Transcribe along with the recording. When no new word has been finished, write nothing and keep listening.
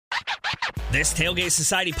This Tailgate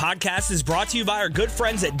Society podcast is brought to you by our good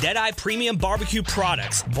friends at Deadeye Premium Barbecue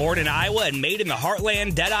Products. Born in Iowa and made in the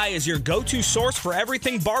heartland, Deadeye is your go-to source for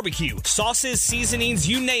everything barbecue. Sauces, seasonings,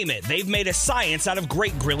 you name it. They've made a science out of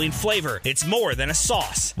great grilling flavor. It's more than a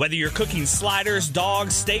sauce. Whether you're cooking sliders,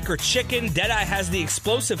 dogs, steak, or chicken, Deadeye has the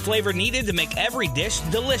explosive flavor needed to make every dish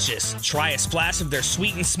delicious. Try a splash of their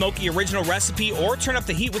sweet and smoky original recipe or turn up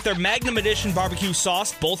the heat with their Magnum Edition barbecue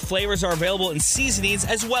sauce. Both flavors are available in seasonings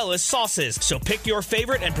as well as sauces. So pick your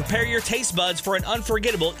favorite and prepare your taste buds for an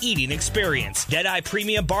unforgettable eating experience. Deadeye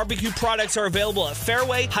Premium Barbecue Products are available at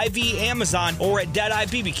Fairway, Hy-Vee, Amazon, or at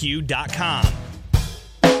DeadeyeBBQ.com.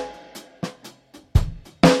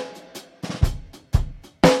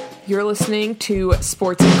 You're listening to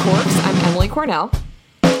Sports and Corks. I'm Emily Cornell.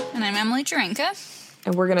 And I'm Emily Jurenka.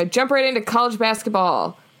 And we're going to jump right into college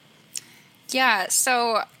basketball. Yeah,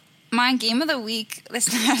 so my game of the week this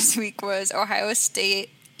past week was Ohio State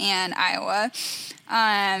and Iowa.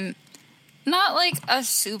 Not like a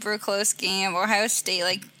super close game. Ohio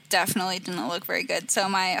State definitely didn't look very good. So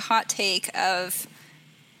my hot take of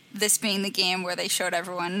this being the game where they showed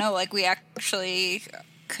everyone, no, we actually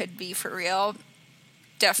could be for real,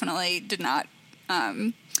 definitely did not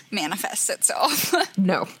manifest itself.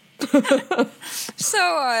 No.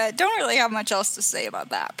 So don't really have much else to say about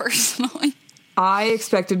that personally. I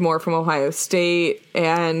expected more from Ohio State,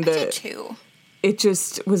 and I did too. It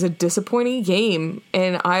just was a disappointing game.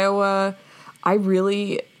 And Iowa, I'm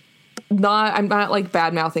not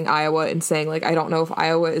bad-mouthing Iowa and saying I don't know if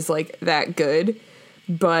Iowa is that good,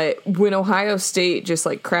 but when Ohio State just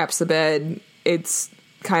craps the bed, it's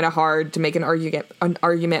kind of hard to make an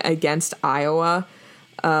argument against Iowa.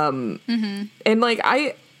 And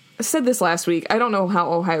I said this last week, I don't know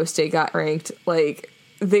how Ohio State got ranked.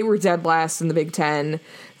 They were dead last in the Big Ten.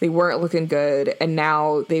 They weren't looking good, and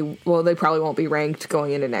now they probably won't be ranked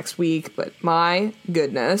going into next week, but my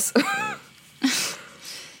goodness.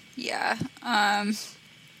 Yeah.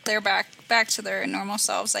 They're back to their normal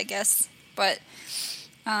selves, I guess. But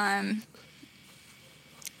I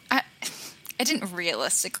didn't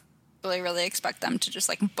realistically really expect them to just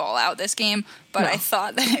ball out this game, but no. I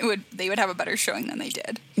thought that they would have a better showing than they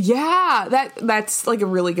did. Yeah, that's a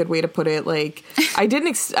really good way to put it. I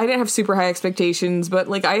didn't have super high expectations, but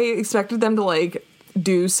I expected them to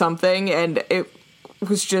do something, and it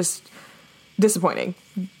was just disappointing.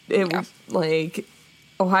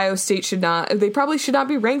 Ohio State probably should not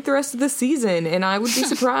be ranked the rest of the season, and I would be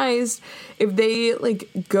surprised if they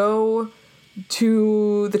go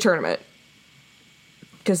to the tournament.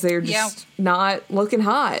 Because they're just not looking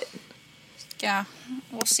hot. Yeah,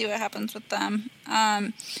 we'll see what happens with them.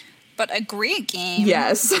 But a great game.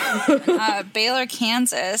 Yes. Baylor,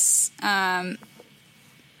 Kansas.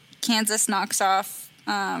 Kansas knocks off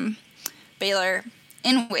Baylor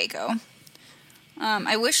in Waco.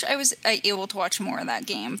 I wish I was able to watch more of that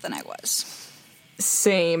game than I was.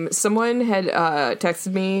 Same. Someone had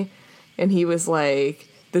texted me, and he was like,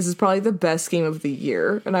 "This is probably the best game of the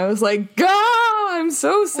year." And I was like, God! I'm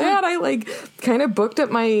so sad. I kind of booked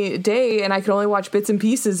up my day and I could only watch bits and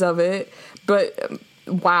pieces of it. But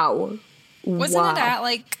wow. Wasn't it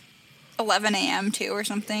at 11 a.m. too or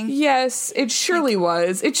something? Yes, it surely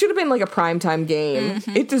was. It should have been a primetime game.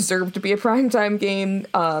 Mm-hmm. It deserved to be a primetime game.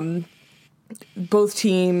 Both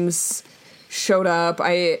teams showed up.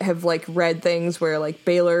 I have read things where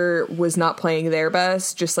Baylor was not playing their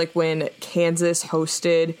best, just when Kansas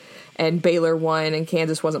hosted and Baylor won and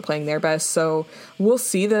Kansas wasn't playing their best. So we'll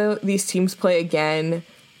see these teams play again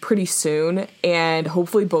pretty soon, and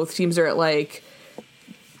hopefully both teams are at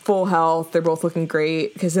full health. They're both looking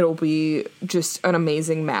great because it'll be just an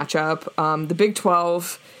amazing matchup. The Big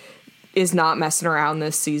 12 is not messing around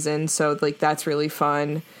this season, so that's really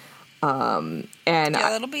fun. And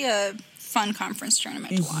that'll be a fun conference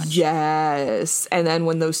tournament to watch. Yes. And then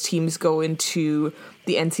when those teams go into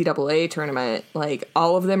the NCAA tournament,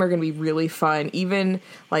 all of them are going to be really fun. Even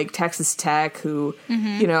Texas Tech, who,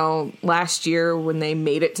 last year when they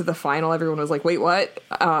made it to the final, everyone was like, wait, what?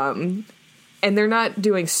 And they're not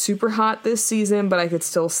doing super hot this season, but I could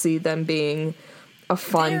still see them being a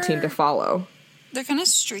fun team to follow. They're kind of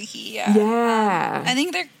streaky, yeah. Yeah. I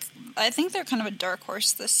think they're kind of a dark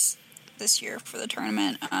horse this year for the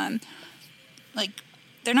tournament.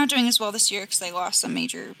 They're not doing as well this year because they lost some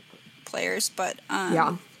major players, but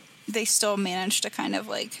they still managed to kind of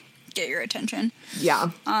get your attention.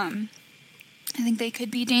 Yeah. I think they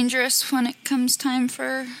could be dangerous when it comes time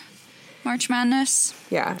for March Madness.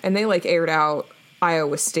 Yeah, and they aired out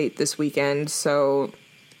Iowa State this weekend, so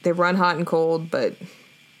they run hot and cold, but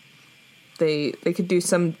they could do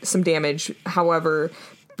some damage. However,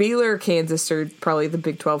 Baylor, Kansas are probably the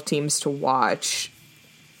Big 12 teams to watch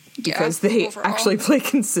because they overall actually play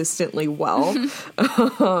consistently well.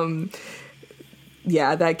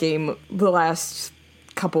 Yeah, that game, the last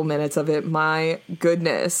couple minutes of it, my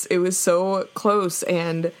goodness, it was so close,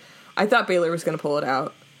 and I thought Baylor was going to pull it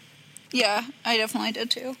out. Yeah, I definitely did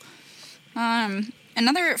too.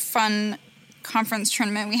 Another fun conference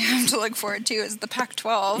tournament we have to look forward to is the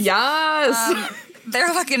Pac-12. Yes!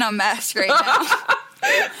 They're looking a mess right now.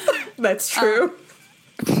 That's true.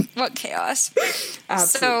 What chaos.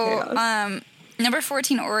 Absolute chaos. Number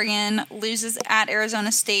 14 Oregon loses at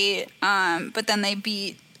Arizona State, but then they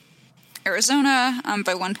beat Arizona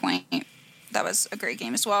by 1 point. That was a great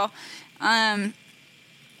game as well.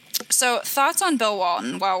 So thoughts on Bill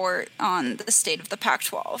Walton while we're on the state of the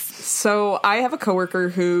Pac-12? So I have a coworker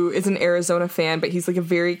who is an Arizona fan, but he's like a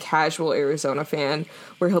very casual Arizona fan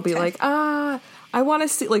where he'll be like, I want to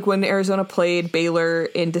see, like when Arizona played Baylor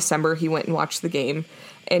in December, he went and watched the game.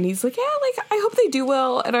 And he's like, yeah, like, I hope they do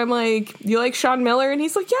well. And I'm like, you like Sean Miller? And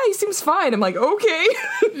he's like, yeah, he seems fine. I'm like, okay.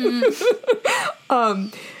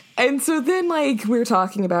 And so then, like, we were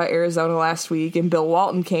talking about Arizona last week, and Bill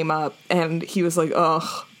Walton came up, and he was like,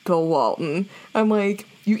 ugh, Bill Walton. I'm like,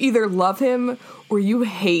 you either love him or you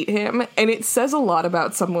hate him. And it says a lot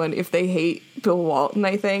about someone if they hate Bill Walton,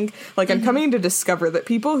 I think. Like, I'm coming to discover that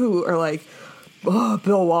people who are like, oh,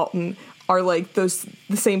 Bill Walton, are like the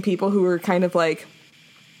same people who are kind of like,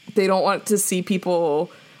 they don't want to see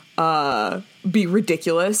people be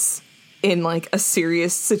ridiculous in like a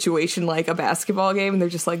serious situation like a basketball game. And they're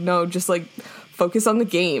just like, no, just like focus on the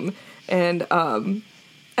game. And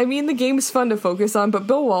I mean, the game's fun to focus on, but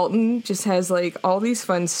Bill Walton just has like all these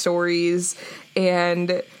fun stories,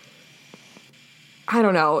 and I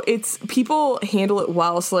don't know, it's people handle it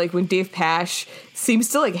well. So like when Dave Pasch seems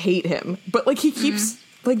to like hate him, but like he keeps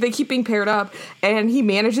like they keep being paired up and he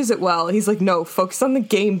manages it well. He's like, no, focus on the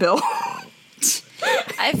game, Bill.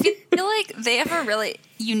 I feel like they have a really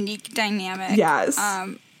unique dynamic. Yes.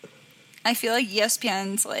 I feel like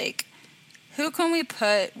ESPN's like, who can we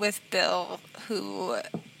put with Bill who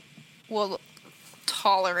will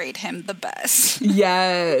tolerate him the best?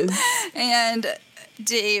 Yes. And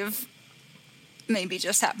Dave maybe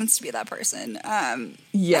just happens to be that person.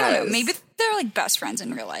 Yes. I don't know, maybe they're like best friends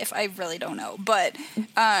in real life. I really don't know. But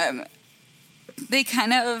they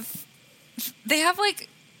have like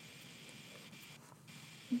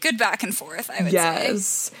good back and forth, I would say.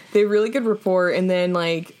 Yes. They have really good rapport. And then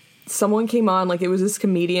like someone came on, like it was this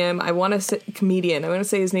comedian. I want to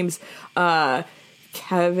say his name's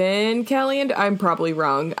Kevin Calliand. I'm probably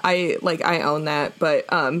wrong. I own that. But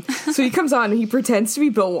so he comes on and he pretends to be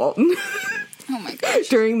Bill Walton. Oh my gosh.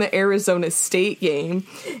 During the Arizona State game.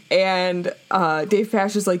 And Dave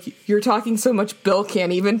Pasch is like, you're talking so much Bill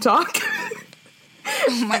can't even talk.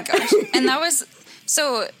 Oh my gosh. And that was,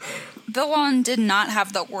 so Bill Walton did not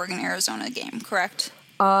have the Oregon-Arizona game, correct?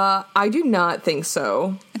 I do not think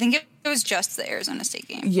so. I think it was just the Arizona State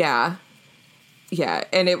game. Yeah. Yeah.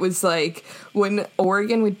 And it was like, when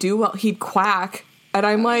Oregon would do well, he'd quack. And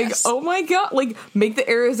I'm like, yes. Oh my God, like, make the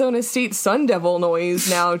Arizona State Sun Devil noise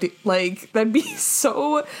now. Like, that'd be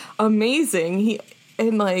so amazing.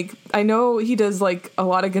 I know he does, like, a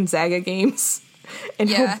lot of Gonzaga games. And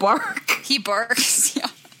he'll bark. He barks, yeah.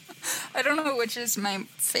 I don't know which is my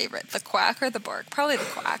favorite, the quack or the bark. Probably the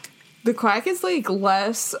quack. The quack is, like,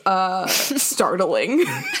 less startling.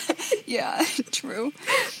 Yeah, true.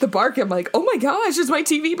 The bark, I'm like, oh my gosh, is my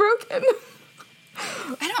TV broken?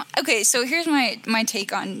 Okay, so here's my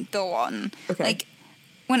take on Bill Walton. Okay. Like,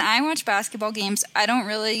 when I watch basketball games, I don't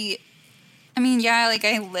really, I mean, yeah, like,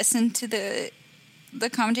 I listen to the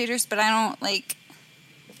commentators, but I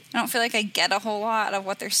don't feel like I get a whole lot of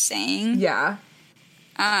what they're saying. Yeah.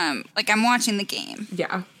 Like, I'm watching the game.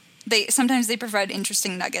 Yeah. Sometimes they provide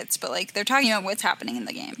interesting nuggets, but, like, they're talking about what's happening in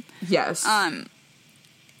the game. Yes.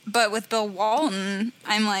 But with Bill Walton,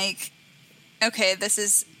 I'm like, okay, this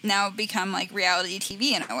has now become like reality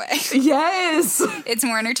TV in a way. Yes. It's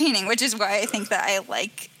more entertaining, which is why I think that I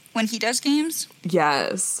like when he does games.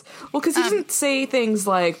 Yes. Well, because he doesn't say things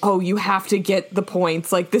like, oh, you have to get the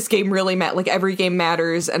points. Like, this game really like, every game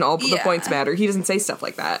matters and all the points matter. He doesn't say stuff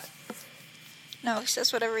like that. No, he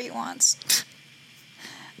says whatever he wants.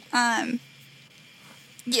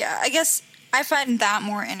 Yeah, I guess I find that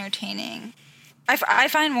more entertaining. I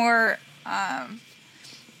find more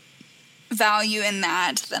value in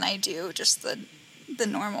that than I do just the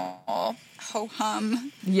normal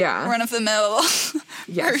ho-hum, run-of-the-mill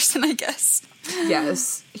person, I guess.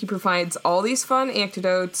 Yes. He provides all these fun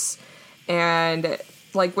anecdotes, and,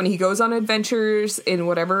 like, when he goes on adventures in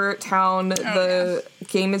whatever town the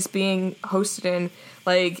game is being hosted in,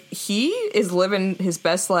 Like, he is living his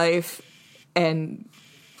best life, and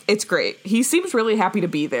it's great. He seems really happy to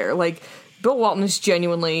be there. Like, Bill Walton is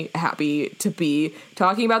genuinely happy to be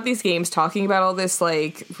talking about these games, talking about all this,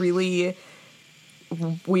 like, really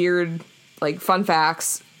weird, like, fun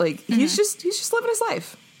facts. Like, he's just living his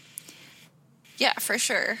life. Yeah, for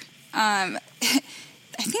sure. I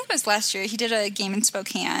think it was last year, he did a game in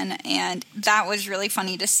Spokane, and that was really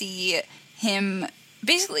funny to see him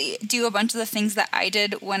basically do a bunch of the things that I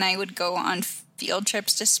did when I would go on field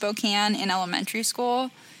trips to Spokane in elementary school,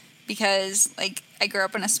 because, like, I grew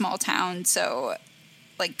up in a small town, so,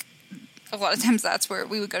 like, a lot of times that's where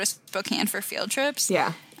we would go to Spokane for field trips.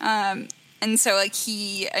 Yeah. And so, like,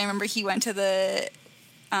 I remember he went to the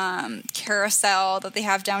carousel that they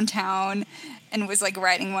have downtown and was, like,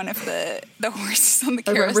 riding one of the horses on the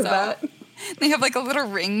carousel. I remember that. They have, like, a little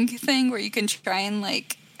ring thing where you can try and,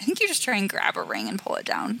 like, I think you just try and grab a ring and pull it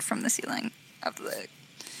down from the ceiling of the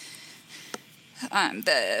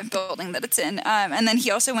building that it's in. And then he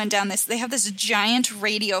also went down they have this giant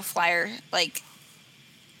radio flyer, like,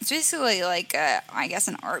 it's basically like, I guess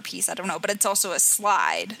an art piece, I don't know, but it's also a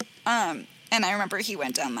slide. And I remember he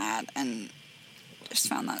went down that and just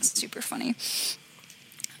found that super funny.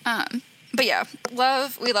 But yeah, we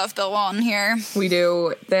love Bill Walton here. We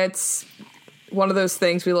do. That's one of those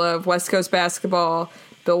things we love. West Coast basketball,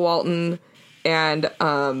 Bill Walton, and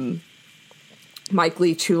Mike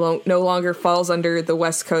Leach, who no longer falls under the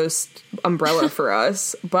West Coast umbrella for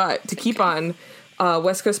us. But to keep on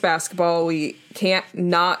West Coast basketball, we can't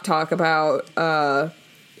not talk about our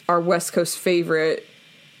West Coast favorite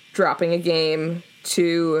dropping a game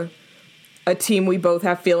to a team we both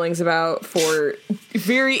have feelings about for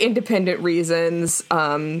very independent reasons.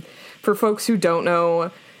 For folks who don't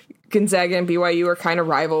know, Gonzaga and BYU are kind of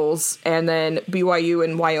rivals, and then BYU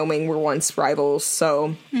and Wyoming were once rivals,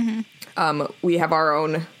 so we have our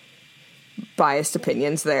own biased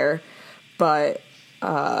opinions there. But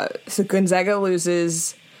so Gonzaga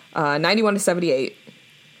loses 91-78.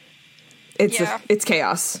 It's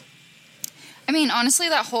chaos. I mean, honestly,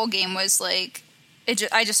 that whole game was like,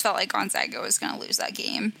 I just felt like Gonzaga was going to lose that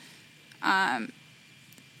game.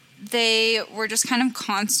 They were just kind of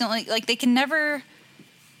constantly, like, they didn't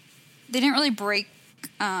really break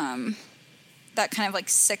that kind of like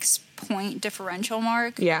 6-point differential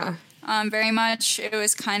mark. Yeah. Very much. It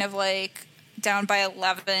was kind of like down by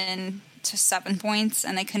 11 to 7 points,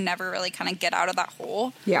 and they could never really kind of get out of that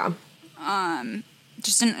hole. Yeah.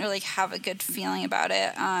 Just didn't really have a good feeling about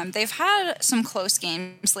it. They've had some close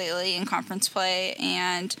games lately in conference play,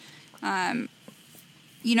 and, I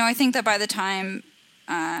think that by the time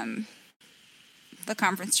the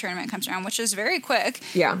conference tournament comes around, which is very quick,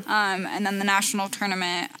 and then the national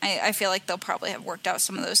tournament, I feel like they'll probably have worked out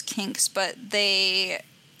some of those kinks, but they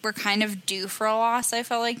were kind of due for a loss, I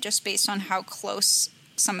felt like, just based on how close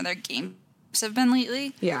some of their games have been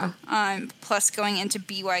lately. Yeah. Plus going into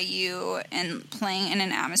BYU and playing in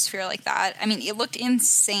an atmosphere like that. I mean, it looked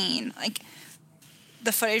insane. Like,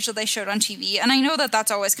 the footage that they showed on TV, and I know that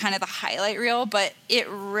that's always kind of the highlight reel, but it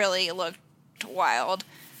really looked wild.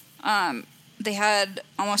 They had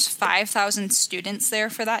almost 5,000 students there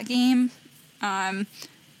for that game. And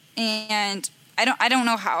I don't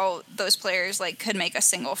know how those players, like, could make a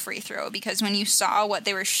single free throw, because when you saw what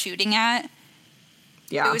they were shooting at,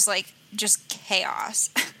 it was like just chaos.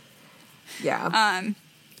 Yeah.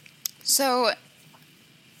 So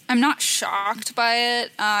I'm not shocked by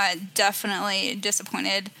it. Definitely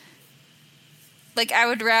disappointed. Like, I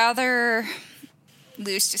would rather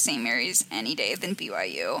lose to St. Mary's any day than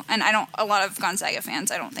BYU. And a lot of Gonzaga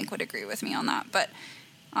fans, I don't think, would agree with me on that. But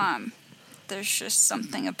there's just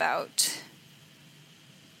something about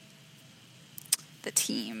the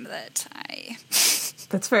team that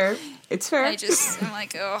That's fair. It's fair. I'm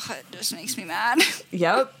like, oh, it just makes me mad.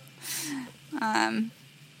 Yep.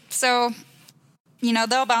 So,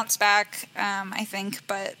 they'll bounce back, I think,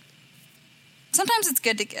 but sometimes it's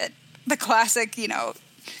good to get the classic,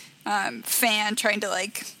 fan trying to,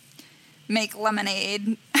 like, make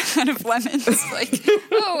lemonade out of lemons. Like,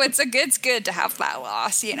 oh, it's good to have that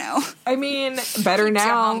loss, I mean, better Keeps now.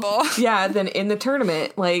 you humble. Yeah, than in the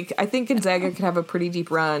tournament. Like, I think Gonzaga could have a pretty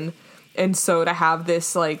deep run. And so to have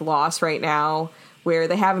this, like, loss right now where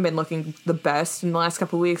they haven't been looking the best in the last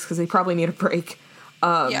couple of weeks because they probably need a break,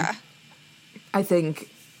 I think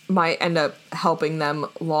might end up helping them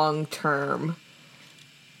long term.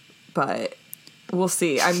 But we'll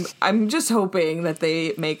see. I'm just hoping that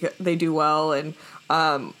they do well, and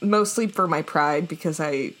mostly for my pride, because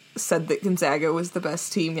I said that Gonzaga was the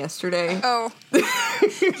best team yesterday. Oh, yeah,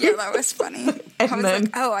 that was funny. And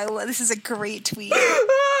I was like, this is a great tweet.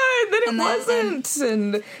 And then it it wasn't.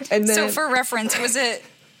 And then, so for reference, was it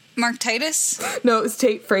Mark Titus? No, it was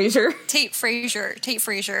Tate Frazier. Tate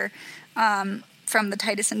Frazier, from the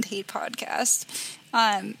Titus and Tate podcast,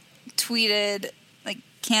 tweeted, like,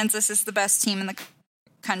 Kansas is the best team in the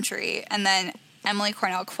country, and then Emily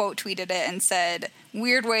Cornell quote tweeted it and said,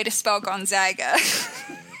 "Weird way to spell Gonzaga."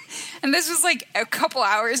 And this was like a couple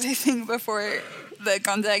hours, I think, before the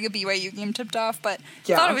Gonzaga BYU game tipped off, but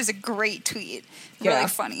I thought it was a great tweet. Really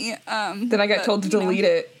funny. Then I got told to delete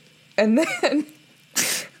it, and then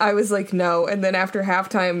I was like, no. And then after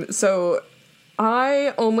halftime, so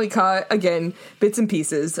I only caught, again, bits and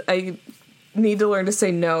pieces. I need to learn to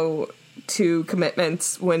say no to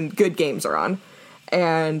commitments when good games are on.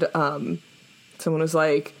 And someone was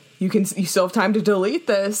like, you still have time to delete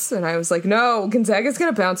this. And I was like, no, Gonzaga's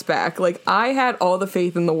going to bounce back. Like, I had all the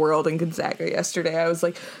faith in the world in Gonzaga yesterday. I was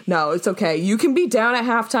like, no, it's okay. You can be down at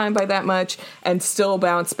halftime by that much and still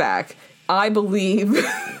bounce back. I believe.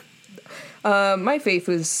 My faith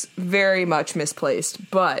was very much misplaced,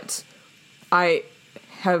 but I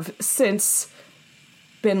have since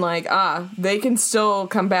been like, they can still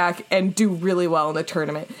come back and do really well in the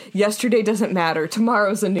tournament. Yesterday doesn't matter.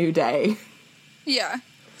 Tomorrow's a new day. Yeah.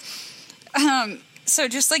 So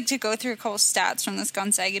just like to go through a couple stats from this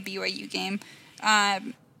Gonzaga BYU game.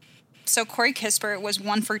 So Corey Kispert was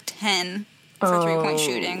 1 for 10 for 3-point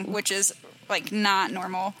shooting, which is like not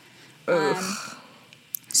normal.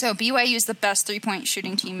 So BYU is the best 3-point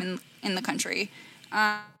shooting team in the country.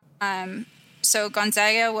 So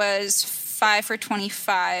Gonzaga was 5 for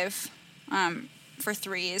 25 for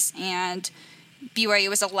threes, and BYU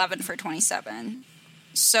was 11 for 27.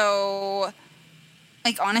 So,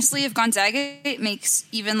 like, honestly, if Gonzaga makes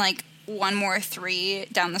even, like, one more three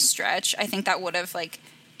down the stretch, I think that would have, like,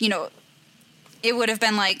 you know, it would have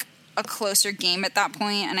been, like, a closer game at that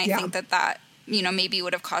point, and I think that, you know, maybe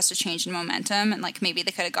would have caused a change in momentum, and, like, maybe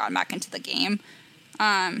they could have gotten back into the game.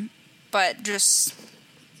 But just,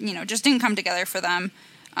 you know, just didn't come together for them.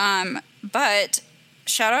 But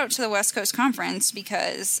shout out to the West Coast Conference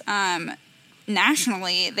because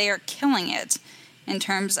nationally they are killing it in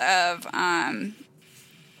terms of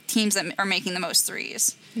teams that are making the most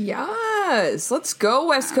threes. Yes, let's go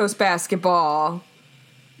West Coast basketball.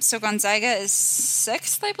 So Gonzaga is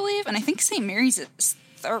 6th, I believe, and I think St. Mary's is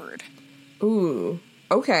 3rd. Ooh,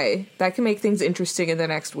 okay. That can make things interesting in the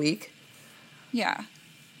next week. Yeah.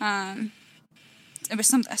 It was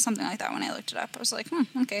something like that when I looked it up. I was like,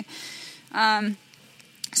 okay.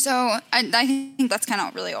 So I think that's kind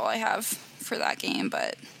of really all I have for that game,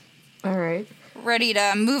 but all right, ready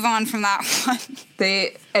to move on from that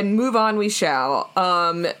one. Move on we shall.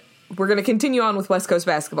 We're going to continue on with West Coast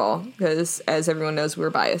basketball because, as everyone knows, we're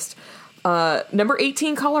biased. Number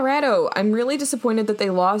 18, Colorado. I'm really disappointed that they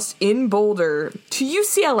lost in Boulder to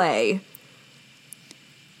UCLA.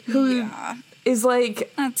 Who is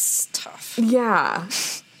like... That's tough. Yeah.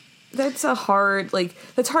 That's hard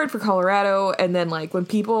for Colorado. And then, like, when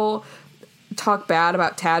people talk bad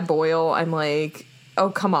about Tad Boyle, I'm like, oh,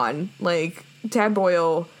 come on. Like, Tad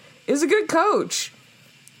Boyle is a good coach.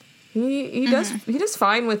 He does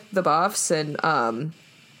fine with the Buffs, and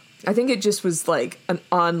I think it just was like an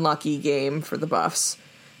unlucky game for the Buffs.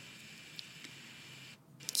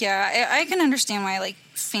 Yeah, I can understand why like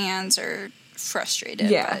fans are frustrated.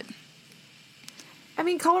 Yeah, but, I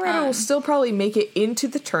mean Colorado will still probably make it into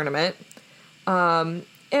the tournament, and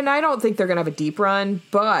I don't think they're gonna have a deep run,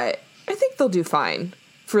 but I think they'll do fine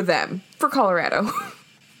for Colorado.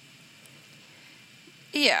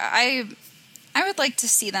 Yeah, I would like to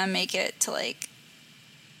see them make it to, like,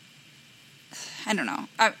 I don't know.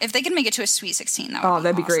 If they could make it to a Sweet 16, that would be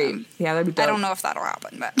that'd be awesome. great. Yeah, that'd be dope. I don't know if that'll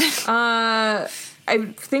happen, but... I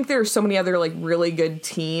think there are so many other, like, really good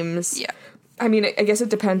teams. Yeah. I mean, I guess it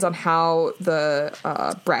depends on how the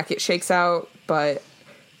bracket shakes out, but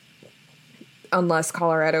unless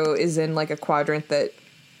Colorado is in, like, a quadrant that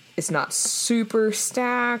is not super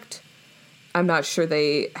stacked, I'm not sure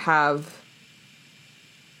they have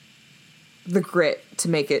the grit to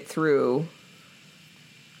make it through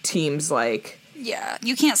teams like... Yeah,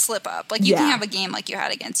 you can't slip up. Like, you can't have a game like you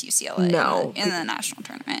had against UCLA in the national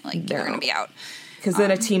tournament. Like, you're going to be out. Because then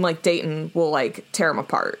a team like Dayton will, like, tear them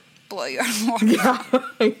apart. Blow you out of the water.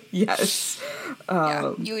 Yeah. Yes.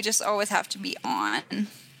 You would just always have to be on.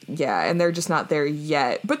 Yeah, and they're just not there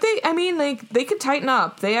yet. But they could tighten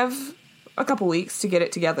up. They have a couple weeks to get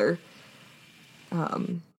it together.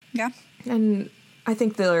 Yeah. And I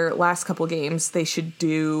think their last couple games, they should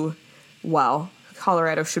do well.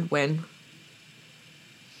 Colorado should win.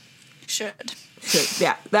 Should.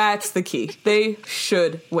 Yeah, that's the key. They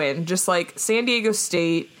should win. Just like San Diego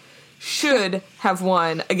State should have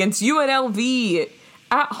won against UNLV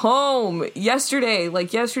at home yesterday.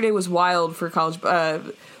 Like, yesterday was wild for college.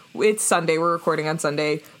 It's Sunday. We're recording on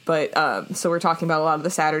Sunday. But, so we're talking about a lot of the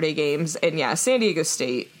Saturday games. And yeah, San Diego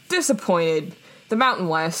State disappointed the Mountain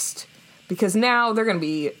West because now they're going to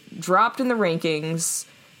be dropped in the rankings,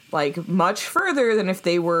 like, much further than if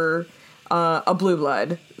they were a blue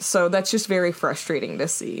blood. So that's just very frustrating to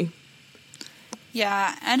see.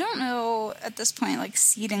 Yeah, I don't know at this point, like,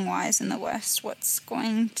 seeding-wise in the West, what's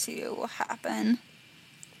going to happen.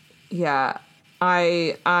 Yeah,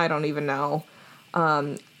 I don't even know.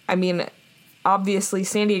 I mean, obviously,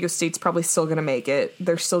 San Diego State's probably still going to make it.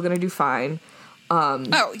 They're still going to do fine.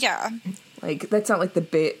 Oh, yeah. Like, that's not, like,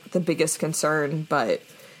 the biggest concern, but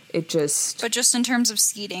it just... But just in terms of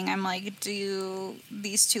seeding, I'm like, do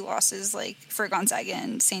these two losses, like, for Gonzaga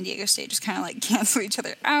and San Diego State just kind of, like, cancel each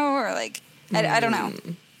other out, or, like... I don't know.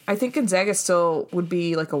 I think Gonzaga still would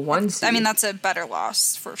be like a 1 seed. I mean, that's a better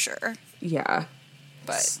loss for sure. Yeah.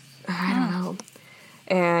 But I don't know.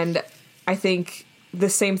 And I think the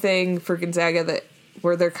same thing for Gonzaga,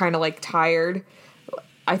 where they're kind of like tired.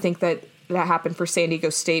 I think that happened for San Diego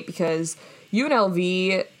State because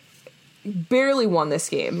UNLV barely won this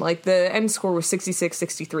game. Like, the end score was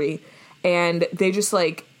 66-63. And they just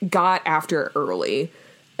like got after it early.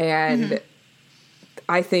 And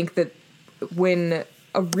I think that when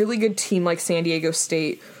a really good team like San Diego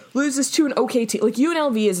State loses to an okay team, like,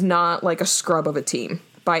 UNLV is not like a scrub of a team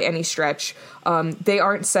by any stretch. They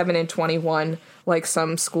aren't 7-21 like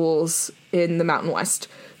some schools in the Mountain West.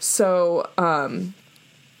 So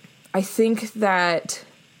I think that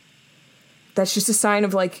that's just a sign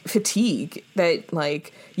of like fatigue, that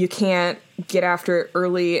like you can't get after it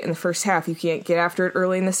early in the first half. You can't get after it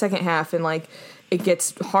early in the second half. And like it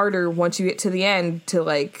gets harder once you get to the end to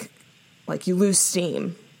like you lose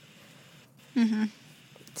steam.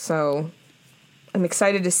 So I'm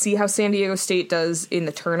excited to see how San Diego State does in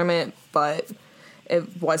the tournament, but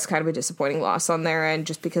it was kind of a disappointing loss on their end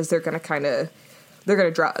just because they're going to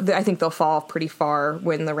drop. I think they'll fall pretty far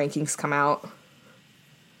when the rankings come out.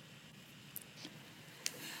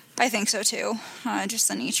 I think so too. Just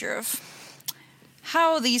the nature of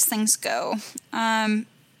how these things go.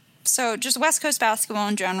 So just West Coast basketball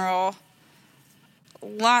in general,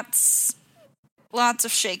 lots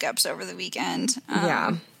of shakeups over the weekend.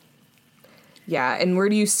 Yeah. And where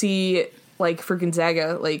do you see, like, for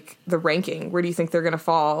Gonzaga, like, the ranking? Where do you think they're going to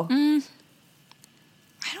fall? I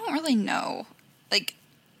don't really know. Like,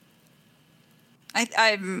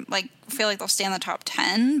 I'm like, feel like they'll stay in the top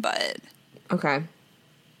 10, but... Okay.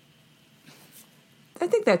 I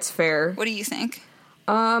think that's fair. What do you think?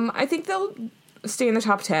 I think they'll stay in the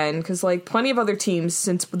top 10, because, like, plenty of other teams,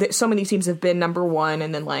 since so many teams have been number one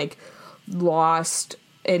and then, like, lost,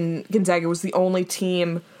 and Gonzaga was the only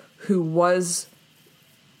team who was,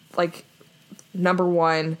 like, number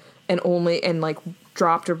one and like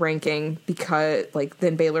dropped a ranking because, like,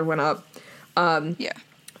 then Baylor went up. Yeah.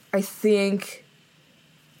 I think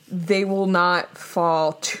they will not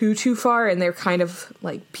fall too far, and they're kind of,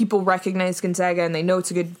 like, people recognize Gonzaga and they know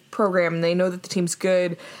it's a good program and they know that the team's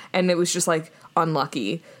good, and it was just, like,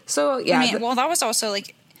 unlucky. So, yeah. I mean, well, that was also,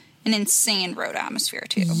 like, an insane road atmosphere,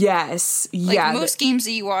 too. Yes. Like, yeah. most games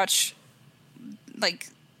that you watch, like,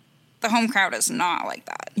 the home crowd is not like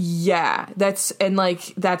that. Yeah. That's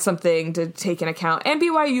something to take into account. And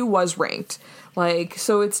BYU was ranked. Like,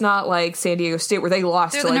 so it's not like San Diego State where they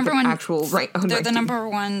lost to, like, an actual rank. They're the number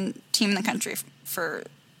one team in the country for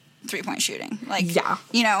 3-point shooting. Like, yeah.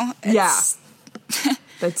 You know? It's, yeah.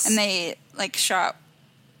 And they, like, shot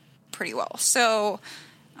pretty well. So,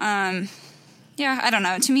 yeah, I don't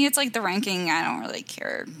know. To me, it's like the ranking, I don't really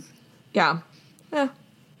care. Yeah. Yeah.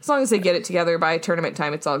 As long as they get it together by tournament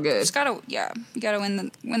time, it's all good. You gotta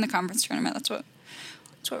win the conference tournament. That's what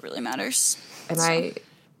really matters. And so.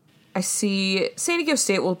 I see San Diego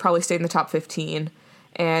State will probably stay in the top 15,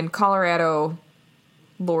 and Colorado,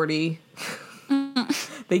 Lordy,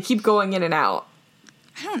 they keep going in and out.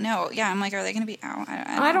 I don't know. Yeah, I'm like, are they going to be out?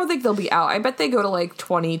 I don't think they'll be out. I bet they go to like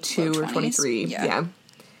 22 or 23. Yeah.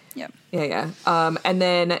 Yep. Yeah. And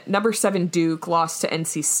then number 7 Duke lost to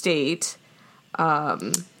NC State.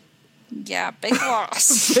 Yeah, big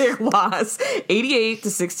loss. Big loss.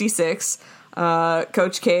 88-66.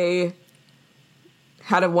 Coach K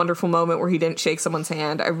had a wonderful moment where he didn't shake someone's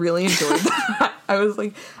hand. I really enjoyed that. I was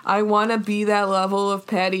like, I want to be that level of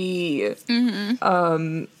petty.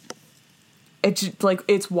 Mm-hmm.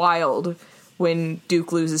 It's wild when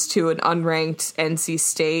Duke loses to an unranked NC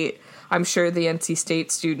State. I'm sure the NC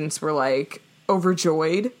State students were, like,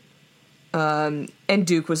 overjoyed. And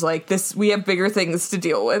Duke was like, we have bigger things to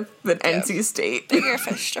deal with than NC State. Bigger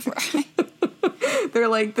fish to fry. They're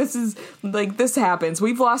like, this happens.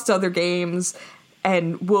 We've lost other games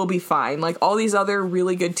and we'll be fine. Like, all these other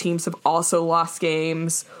really good teams have also lost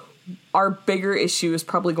games. Our bigger issue is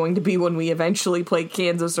probably going to be when we eventually play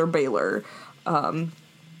Kansas or Baylor.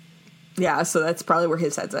 Yeah, so that's probably where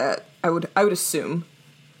his head's at. I would assume.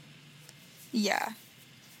 Yeah.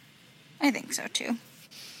 I think so, too.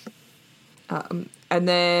 And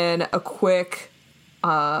then a quick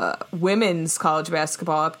women's college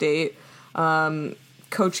basketball update.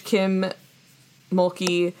 Coach Kim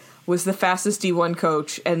Mulkey was the fastest D1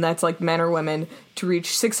 coach, and that's like men or women, to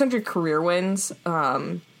reach 600 career wins.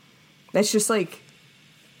 That's just like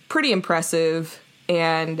pretty impressive,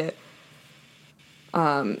 and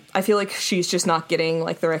I feel like she's just not getting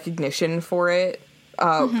like the recognition for it.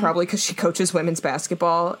 Probably because she coaches women's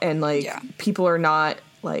basketball, and like people are not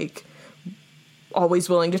like always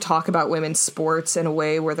willing to talk about women's sports in a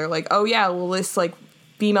way where they're like, oh yeah, well, this like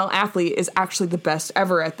female athlete is actually the best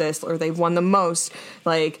ever at this, or they've won the most.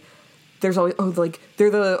 Like, there's always, oh, like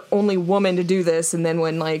they're the only woman to do this, and then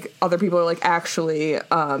when like other people are like, actually,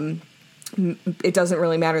 it doesn't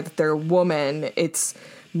really matter that they're a woman. It's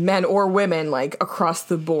men or women, like across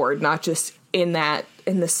the board, not just in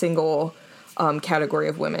the single category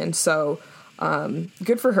of women. So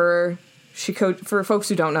good for her. For folks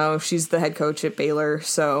who don't know, she's the head coach at Baylor.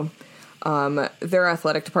 So their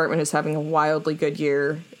athletic department is having a wildly good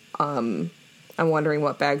year. I'm wondering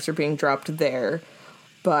what bags are being dropped there,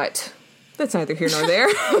 but that's neither here nor there.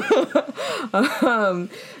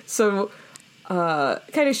 So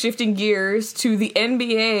kind of shifting gears to the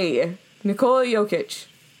NBA, Nikola Jokic.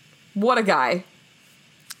 What a guy.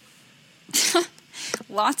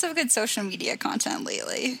 Lots of good social media content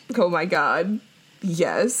lately. Oh my God.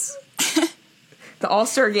 Yes. The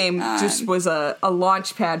All-Star game just was a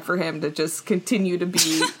launch pad for him to just continue to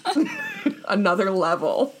be another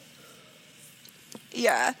level.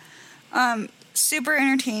 Yeah. Super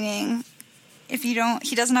entertaining. He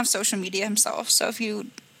doesn't have social media himself, so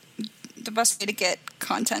the best way to get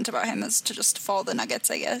content about him is to just follow the Nuggets,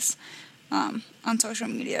 I guess, on social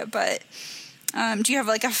media. But do you have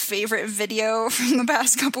like a favorite video from the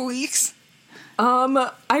past couple weeks?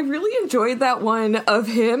 I really enjoyed that one of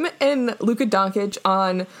him and Luka Doncic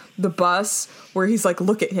on the bus where he's like,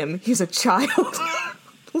 look at him, he's a child.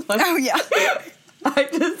 Like, oh yeah.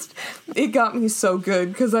 It got me so good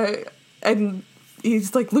because and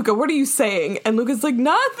he's like, Luka, what are you saying? And Luka's like,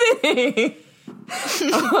 nothing.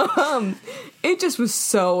 It just was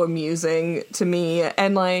so amusing to me,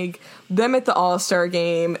 and like them at the All-Star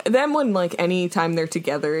game, them when like anytime they're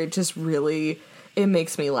together, it just really, it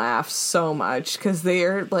makes me laugh so much because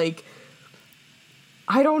they're like,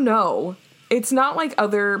 I don't know, it's not like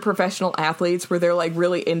other professional athletes where they're like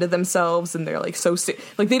really into themselves and they're like so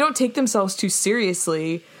like they don't take themselves too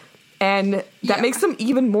seriously. And that makes them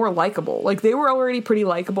even more likable. Like, they were already pretty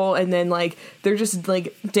likable, and then, like, they're just,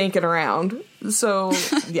 like, danking around. So,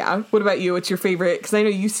 yeah. What about you? What's your favorite? Because I know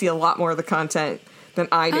you see a lot more of the content than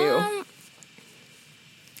I do.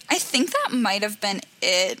 I think that might have been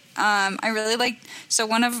it. I really liked... So,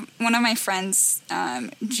 one of my friends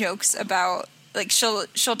jokes about... Like, she'll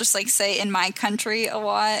just, like, say, in my country a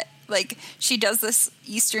lot. Like, she does this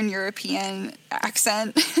Eastern European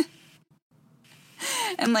accent.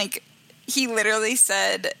 And, like... He literally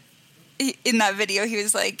said in that video, he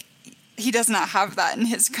was like, he does not have that in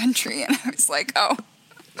his country. And I was like, oh,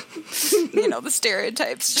 the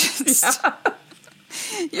stereotypes.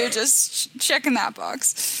 You're just checking that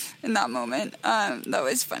box in that moment. That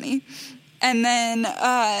was funny. And then,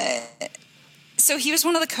 so he was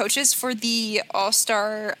one of the coaches for the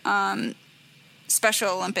All-Star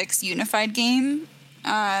Special Olympics Unified game.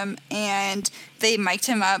 And they mic'd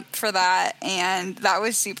him up for that, and that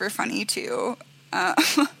was super funny too. At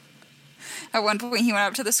one point he went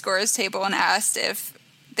up to the scorer's table and asked if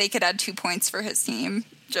they could add 2 points for his team,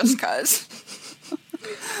 just cause.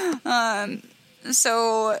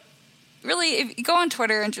 So really, if you go on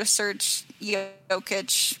Twitter and just search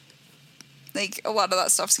Jokic, like, a lot of that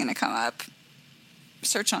stuff's gonna come up.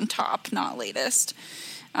 Search on top, not latest.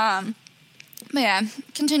 But yeah,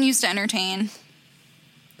 continues to entertain.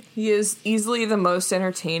 He is easily the most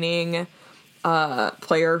entertaining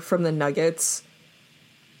player from the Nuggets.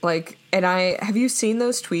 Like, and have you seen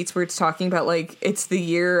those tweets where it's talking about, like, it's the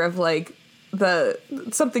year of, like,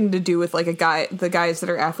 something to do with, like, the guys that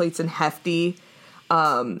are athletes and hefty.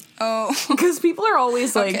 Because people are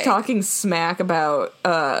always like talking smack about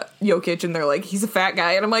Jokic, and they're like, he's a fat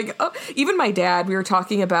guy, and I'm like, oh. Even my dad, we were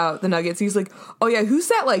talking about the Nuggets. He's like, oh yeah, who's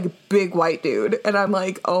that like big white dude? And I'm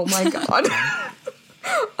like, oh my god.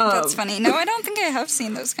 That's funny. No, I don't think I have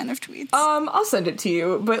seen those kind of tweets. I'll send it to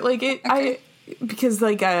you, but like because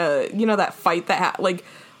like you know that fight that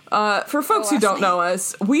for folks who don't know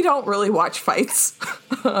us, we don't really watch fights.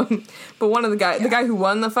 But one of the guy who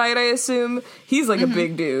won the fight, I assume, he's like a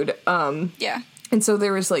big dude. Yeah. And so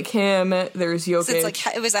there was like him, there was Jokic. So it's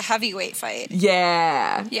like it was a heavyweight fight.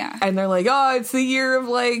 Yeah. Yeah. And they're like, oh, it's the year of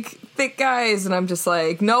like thick guys, and I'm just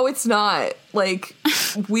like, no, it's not. Like,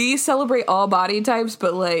 we celebrate all body types,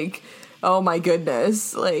 but like, oh my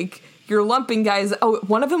goodness, like you're lumping guys. Oh,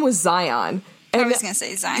 one of them was Zion. And I was going to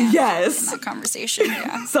say Zion. Yes. In that conversation,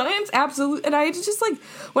 yeah. Zion's absolute. And I just like,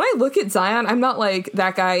 when I look at Zion, I'm not like,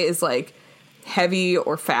 that guy is like heavy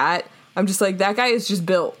or fat. I'm just like, that guy is just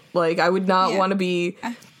built. Like, I would not want to be,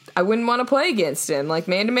 I wouldn't want to play against him. Like,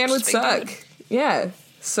 man to man would suck. Dude. Yeah.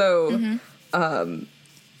 So,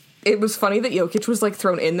 it was funny that Jokic was like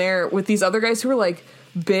thrown in there with these other guys who were like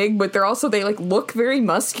big, but they're also, they like look very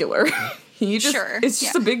muscular. It's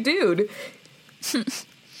just a big dude.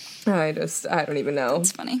 I don't even know.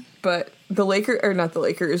 That's funny. But the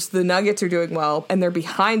the Nuggets are doing well, and they're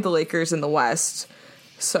behind the Lakers in the West.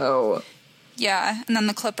 So. Yeah, and then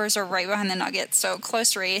the Clippers are right behind the Nuggets, so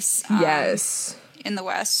close race. Yes. In the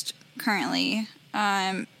West currently.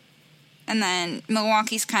 And then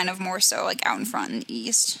Milwaukee's kind of more so like out in front in the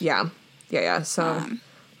East. Yeah. So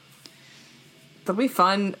that'll be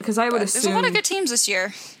fun, because I would assume there's a lot of good teams this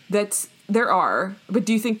year. There are, but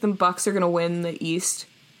do you think the Bucks are going to win the East?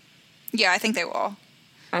 Yeah, I think they will.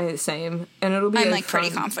 Same, and it'll be. I'm like pretty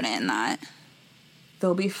confident in that.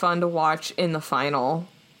 They'll be fun to watch in the final.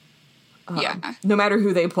 Yeah. No matter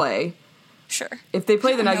who they play. Sure. If they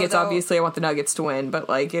play the Nuggets, obviously I want the Nuggets to win, but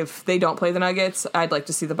like if they don't play the Nuggets, I'd like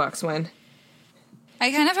to see the Bucks win.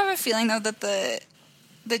 I kind of have a feeling though that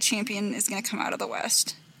the champion is going to come out of the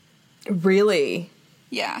West. Really?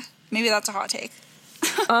 Yeah. Maybe that's a hot take.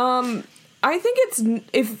 I think it's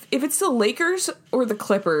if it's the Lakers or the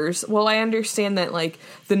Clippers. Well, I understand that like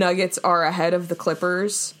the Nuggets are ahead of the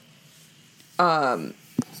Clippers.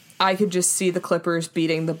 I could just see the Clippers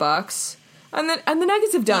beating the Bucks, and the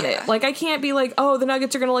Nuggets have done it. Like I can't be like, oh, the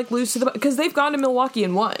Nuggets are gonna like lose to the, because they've gone to Milwaukee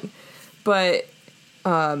and won, but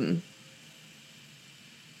I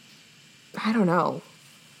don't know.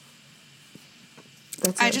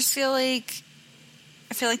 I feel like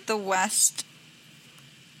the West.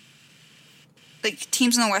 Like,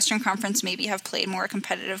 teams in the Western Conference maybe have played more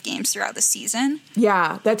competitive games throughout the season.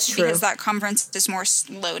 Yeah, that's true. Because that conference is more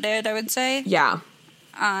loaded, I would say. Yeah.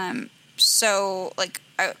 So, like,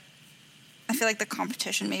 I feel like the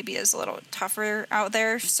competition maybe is a little tougher out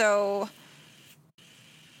there. So,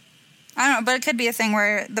 I don't know, but it could be a thing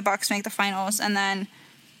where the Bucks make the finals and then,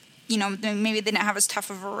 you know, maybe they didn't have as tough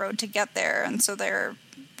of a road to get there, and so they're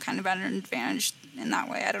kind of at an advantage in that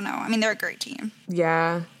way. I don't know. I mean, they're a great team.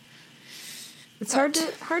 Yeah. It's hard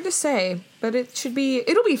to say, but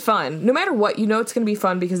it'll be fun. No matter what, you know it's going to be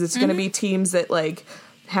fun because it's going to be teams that like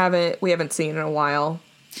we haven't seen in a while.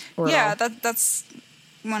 Yeah, that's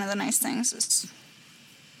one of the nice things. It's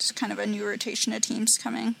just kind of a new rotation of teams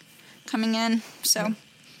coming in. So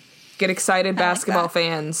get excited, basketball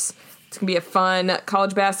fans. It's going to be a fun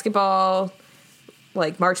college basketball,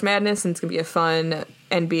 like March Madness, and it's going to be a fun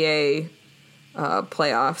NBA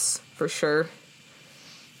playoffs for sure.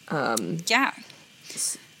 Yeah.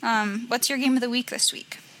 What's your game of the week this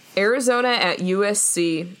week? Arizona at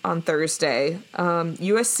USC on Thursday.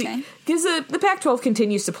 USC, because the Pac-12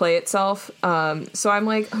 continues to play itself. So I'm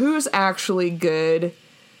like, who's actually good?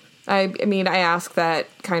 I mean, I ask that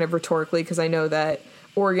kind of rhetorically because I know that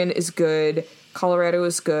Oregon is good, Colorado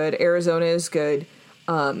is good, Arizona is good.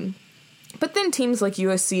 But then teams like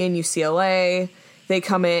USC and UCLA, they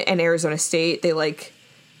come in, and Arizona State, they like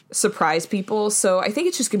surprise people. So I think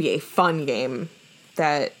it's just gonna be a fun game.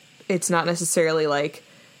 That it's not necessarily like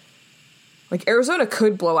Arizona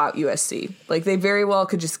could blow out USC. Like they very well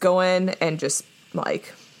could just go in and just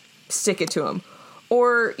like stick it to them.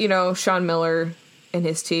 Or, you know, Sean Miller and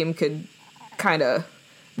his team could kind of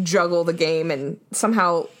juggle the game and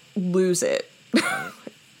somehow lose it.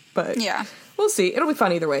 But yeah, we'll see. It'll be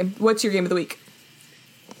fun either way. What's your game of the week?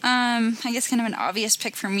 I guess kind of an obvious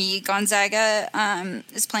pick for me. Gonzaga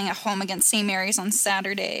is playing at home against St. Mary's on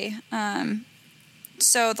Saturday.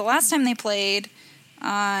 So the last time they played,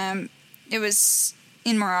 it was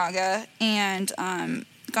in Moraga, and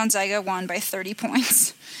Gonzaga won by 30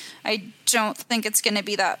 points. I don't think it's going to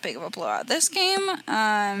be that big of a blowout this game.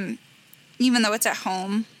 even though it's at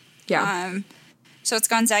home. Yeah. So it's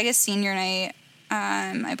Gonzaga's senior night,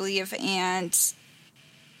 I believe, and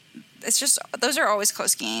it's just, those are always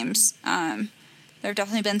close games. There have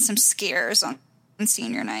definitely been some scares on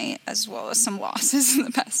senior night, as well as some losses in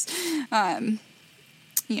the past,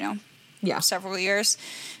 several years.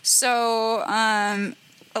 So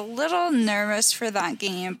a little nervous for that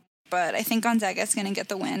game, but I think Gonzaga is going to get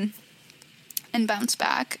the win and bounce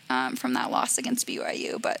back from that loss against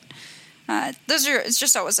BYU. But it's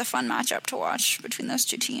just always a fun matchup to watch between those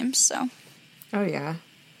two teams. So, oh yeah,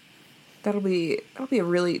 that'll be a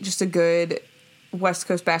really just a good West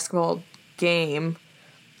Coast basketball game.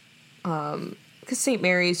 Because St.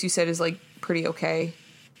 Mary's, you said, is like pretty okay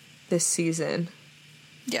this season.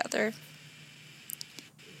 Yeah, they're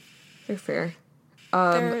fair.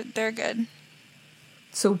 They're good.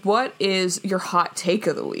 So, what is your hot take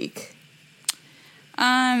of the week?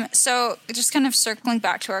 So just kind of circling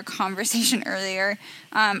back to our conversation earlier,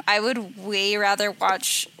 I would way rather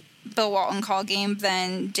watch Bill Walton call game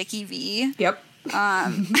than Dickie V. Yep. I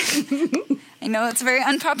know it's a very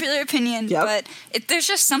unpopular opinion, yep. but there's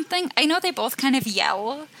just something, I know they both kind of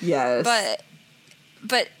yell. Yes.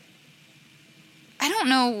 But I don't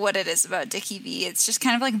know what it is about Dickie V. It's just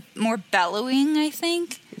kind of like more bellowing, I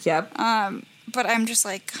think. Yep. But I'm just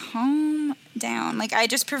like, calm down. Like, I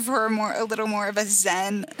just prefer a little more of a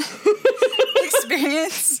zen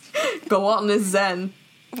experience. Bill Walton is zen.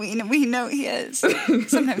 We know he is.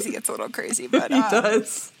 Sometimes he gets a little crazy, but he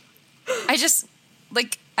does. I just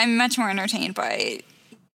like, I'm much more entertained by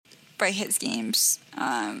his games.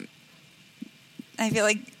 I feel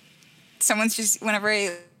like someone's just, whenever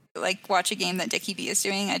I like watch a game that Dickie V is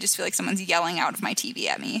doing, I just feel like someone's yelling out of my TV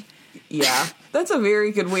at me. Yeah, that's a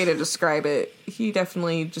very good way to describe it. He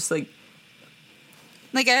definitely just like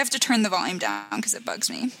I have to turn the volume down because it bugs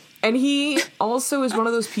me. And he also is one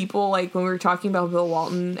of those people, like, when we were talking about Bill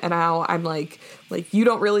Walton and how I'm like, you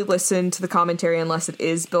don't really listen to the commentary unless it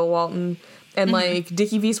is Bill Walton. And, like,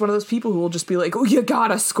 Dickie V's one of those people who will just be like, oh, you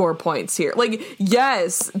gotta score points here. Like,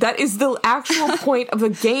 yes, that is the actual point of a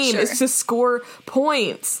game, sure. is to score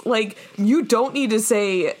points. Like, you don't need to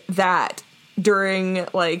say that during,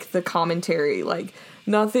 like, the commentary. Like,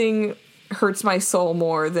 nothing hurts my soul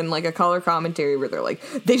more than, like, a color commentary where they're like,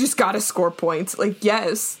 they just gotta score points. Like,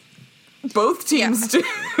 yes, both teams do.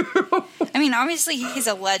 I mean, obviously he's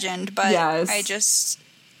a legend, but yes. I just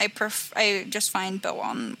find Bill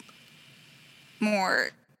Walton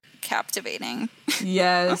more captivating.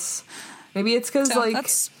 Yes. Maybe it's because, like,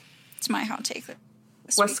 it's my hot take.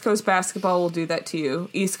 West Coast basketball will do that to you.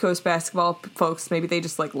 East Coast basketball folks, maybe they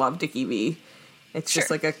just, like, love Dickie V. It's just,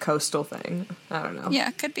 like, a coastal thing. I don't know.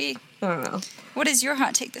 Yeah, could be. I don't know. What is your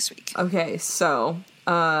hot take this week? Okay, so,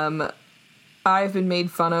 I've been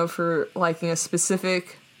made fun of for liking a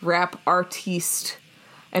specific rap artiste,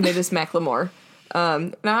 and it is Macklemore.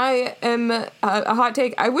 And I am a hot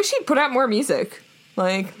take. I wish he'd put out more music.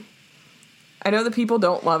 Like, I know that people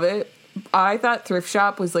don't love it. I thought Thrift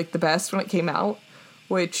Shop was, like, the best when it came out,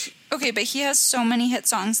 which... Okay, but he has so many hit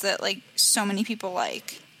songs that, like, so many people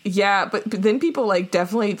like. Yeah, but then people, like,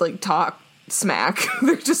 definitely, like, talk smack.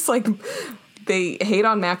 They're just, like... They hate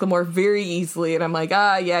on Macklemore very easily, and I'm like,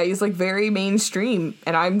 yeah, he's, like, very mainstream,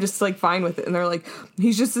 and I'm just, like, fine with it. And they're like,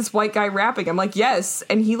 he's just this white guy rapping. I'm like, yes,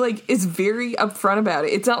 and he, like, is very upfront about it.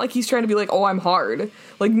 It's not like he's trying to be like, oh, I'm hard.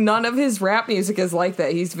 Like, none of his rap music is like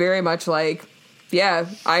that. He's very much like, yeah,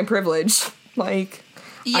 I'm privileged. Like,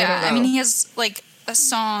 yeah, I mean, he has, like, a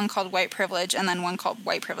song called White Privilege, and then one called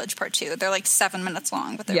White Privilege Part 2. They're, like, 7 minutes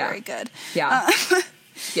long, but they're very good. Yeah.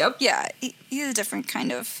 Yep. Yeah, he's a different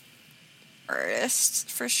kind of artist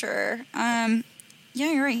for sure. Yeah,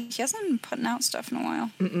 you're right. He hasn't been putting out stuff in a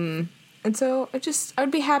while. And so I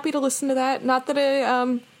would be happy to listen to that. Not that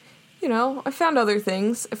I found other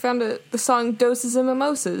things. I found the song Doses and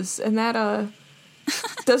Mimosas, and that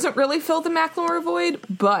doesn't really fill the Macklemore void,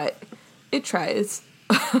 but it tries.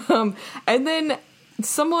 And then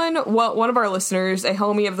one of our listeners, a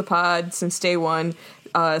homie of the pod since day one,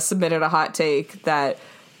 submitted a hot take that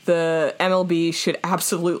the MLB should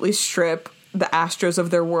absolutely strip the Astros of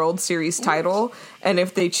their World Series title, and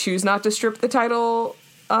if they choose not to strip the title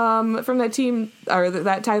from that team, or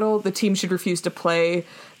that title, the team should refuse to play.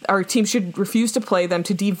 Our team should refuse to play them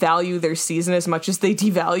to devalue their season as much as they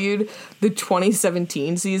devalued the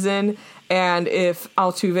 2017 season. And if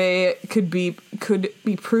Altuve could be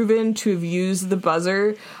proven to have used the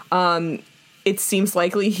buzzer, it seems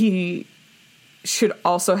likely he should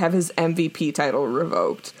also have his MVP title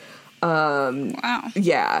revoked. Wow.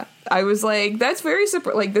 Yeah. I was like, that's very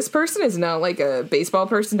like, this person is not like a baseball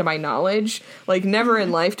person to my knowledge. Like, never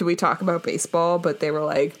in life do we talk about baseball, but they were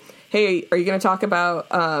like, hey, are you going to talk about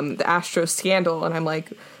the Astros scandal? And I'm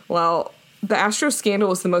like, well, the Astros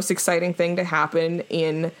scandal is the most exciting thing to happen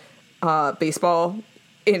in baseball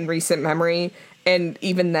in recent memory. And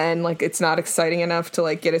even then, like, it's not exciting enough to,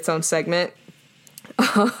 like, get its own segment.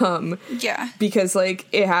 Yeah. Because, like,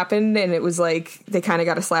 it happened and it was, like, they kind of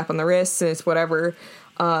got a slap on the wrist and it's whatever.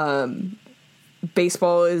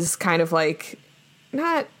 Baseball is kind of, like,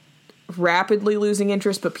 not rapidly losing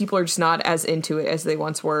interest, but people are just not as into it as they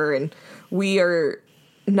once were. And we are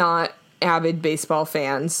not avid baseball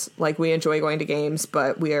fans. Like, we enjoy going to games,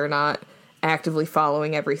 but we are not actively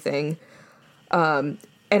following everything. And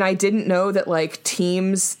I didn't know that, like,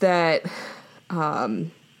 teams that,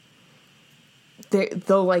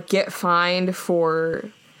 they'll, like, get fined for,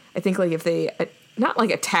 I think, like, if they, not, like,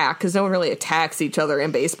 attack, because no one really attacks each other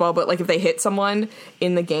in baseball, but, like, if they hit someone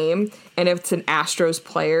in the game, and if it's an Astros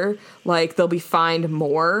player, like, they'll be fined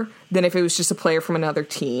more than if it was just a player from another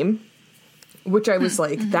team, which I was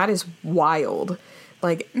like, that is wild.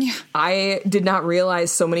 Like, yeah. I did not realize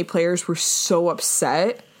so many players were so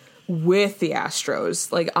upset with the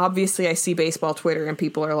Astros. Like, obviously I see baseball Twitter and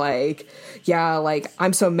people are like, yeah, like,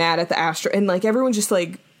 I'm so mad at the Astros, and, like, everyone's just,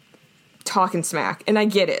 like, talking smack, and I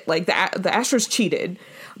get it. Like, the Astros cheated,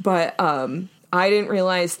 but I didn't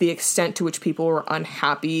realize the extent to which people were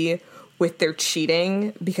unhappy with their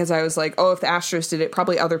cheating, because I was like, oh, if the Astros did it,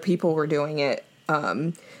 probably other people were doing it.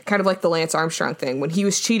 Kind of like the Lance Armstrong thing. When he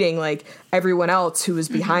was cheating, like, everyone else who was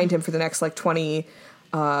behind him for the next, like, 20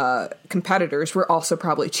 competitors were also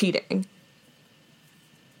probably cheating.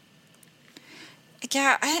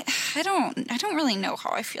 Yeah, I don't really know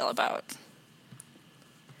how I feel about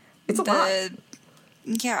It's a lot.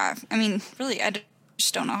 Yeah, I mean, really, I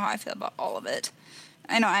just don't know how I feel about all of it.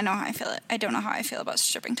 I know how I feel. I don't know how I feel about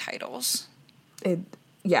stripping titles.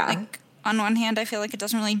 Yeah. Like, on one hand, I feel like it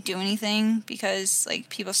doesn't really do anything because, like,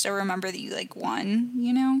 people still remember that you, like, won,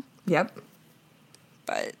 you know? Yep.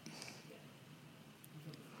 But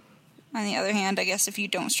on the other hand, I guess if you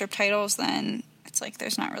don't strip titles, then it's like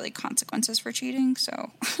there's not really consequences for cheating,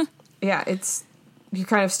 so. Yeah, you're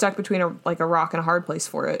kind of stuck between a rock and a hard place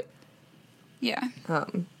for it. Yeah.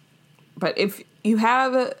 But if you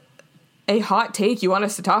have a hot take you want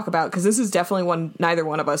us to talk about, because this is definitely one neither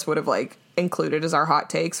one of us would have, like, included as our hot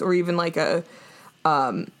takes, or even, like, a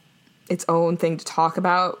its own thing to talk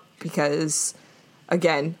about, because,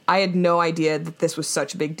 again, I had no idea that this was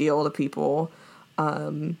such a big deal to people.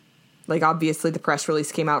 Like, obviously the press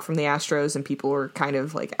release came out from the Astros and people were kind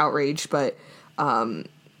of, like, outraged, but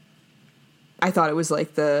I thought it was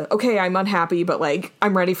like okay, I'm unhappy, but, like,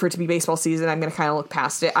 I'm ready for it to be baseball season. I'm going to kind of look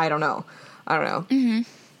past it. I don't know. Mm-hmm.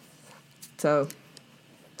 So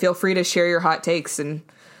feel free to share your hot takes and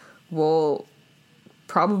we'll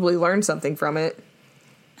probably learn something from it.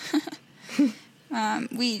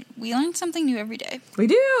 We learn something new every day. We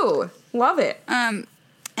do. Love it. And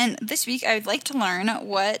this week I would like to learn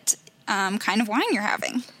what kind of wine you're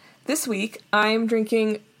having. This week I'm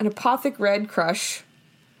drinking an Apothic Red Crush.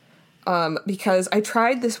 Because I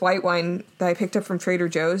tried this white wine that I picked up from Trader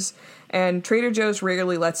Joe's, and Trader Joe's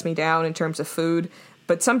rarely lets me down in terms of food,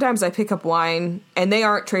 but sometimes I pick up wine, and they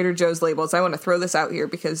aren't Trader Joe's labels. I want to throw this out here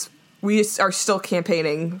because we are still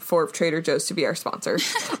campaigning for Trader Joe's to be our sponsor.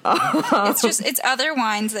 It's other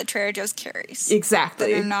wines that Trader Joe's carries.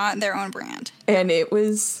 Exactly. That are not their own brand. And it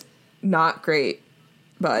was not great,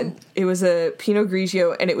 bud. It was a Pinot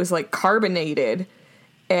Grigio, and it was, like, carbonated,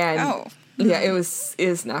 and yeah, it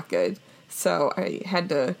is not good. So I had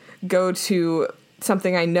to go to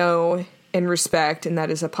something I know and respect, and that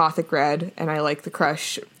is Apothic Red, and I like the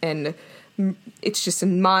Crush, and it's just a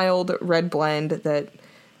mild red blend that,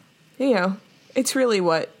 you know, it's really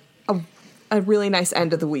a really nice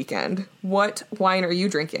end of the weekend. What wine are you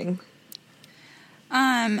drinking?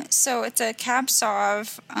 So it's a Cab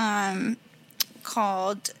Sauv,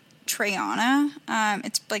 called Traiana.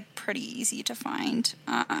 It's, like, pretty easy to find.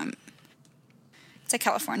 It's a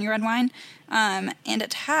California red wine, and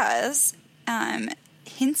it has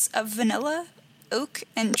hints of vanilla, oak,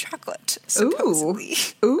 and chocolate, supposedly.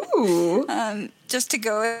 Ooh. Just to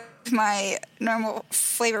go with my normal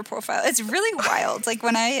flavor profile. It's really wild. Like,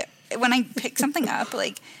 when I pick something up,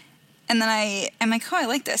 like, and then I'm like, oh, I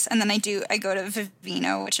like this, and then I go to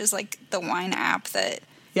Vivino, which is, like, the wine app that.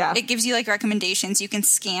 Yeah. It gives you, like, recommendations. You can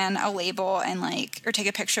scan a label and, like, or take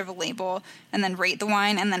a picture of a label and then rate the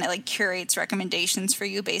wine, and then it, like, curates recommendations for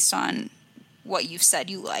you based on what you've said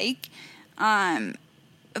you like. But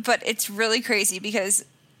it's really crazy because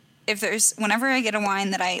whenever I get a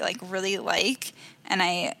wine that I, like, really like and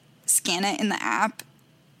I scan it in the app,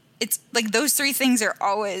 it's, like, those three things are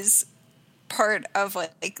always part of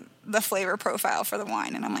like the flavor profile for the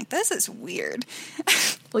wine, and I'm like, this is weird.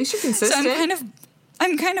 At least you're consistent. So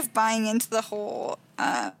I'm kind of buying into the whole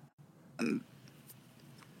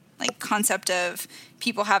like concept of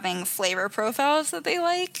people having flavor profiles that they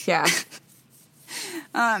like. Yeah.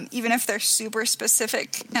 Even if they're super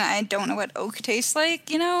specific, and I don't know what oak tastes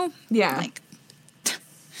like, you know? Yeah. Like,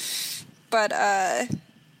 but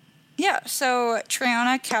yeah. So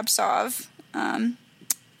Traiana Kapsov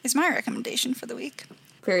is my recommendation for the week.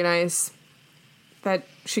 Very nice. That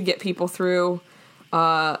should get people through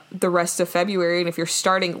the rest of February. And if you're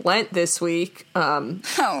starting Lent this week,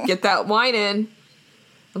 get that wine in.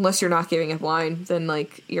 Unless you're not giving it wine, then,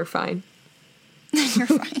 like, you're fine. You're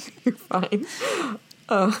fine.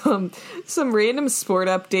 You're fine. Some random sport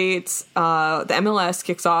updates. The MLS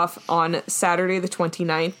kicks off on Saturday the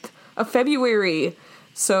 29th of February.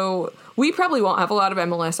 So we probably won't have a lot of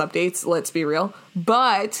MLS updates, let's be real.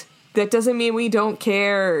 But that doesn't mean we don't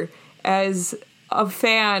care. As a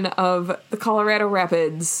fan of the Colorado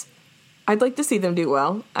Rapids, I'd like to see them do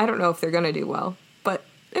well. I don't know if they're going to do well, but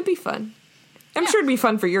it'd be fun. I'm sure it'd be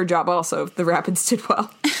fun for your job also if the Rapids did well.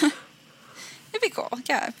 It'd be cool.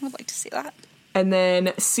 Yeah, I would like to see that. And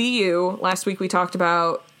then CU, last week we talked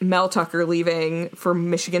about Mel Tucker leaving for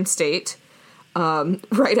Michigan State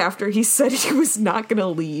right after he said he was not going to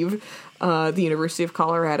leave the University of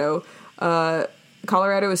Colorado.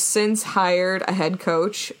 Colorado has since hired a head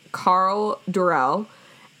coach, Karl Dorrell,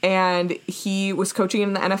 and he was coaching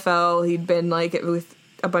in the NFL. He'd been like with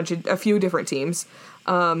a few different teams.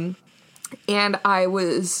 And I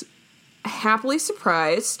was happily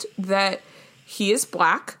surprised that he is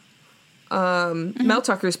black. Mel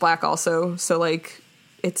Tucker's black also, so, like,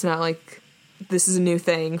 it's not like this is a new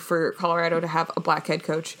thing for Colorado to have a black head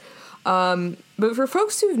coach. But for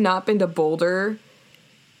folks who've not been to Boulder,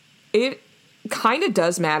 it kind of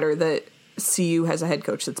does matter that CU has a head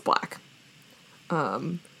coach that's black.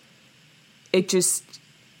 It just,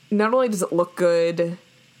 not only does it look good,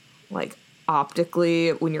 like, optically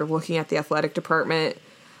when you're looking at the athletic department,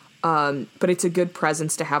 but it's a good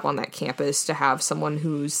presence to have on that campus, to have someone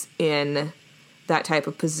who's in that type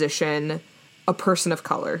of position, a person of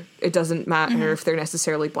color. It doesn't matter if they're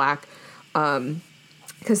necessarily black,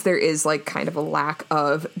 because there is, like, kind of a lack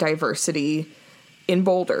of diversity in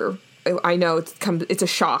Boulder. I know it's a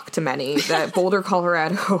shock to many that Boulder,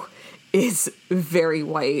 Colorado is very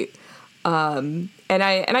white. And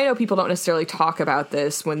I know people don't necessarily talk about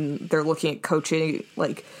this when they're looking at coaching,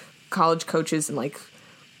 like college coaches and like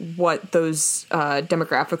what those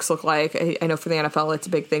demographics look like. I know for the NFL, it's a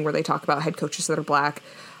big thing where they talk about head coaches that are black,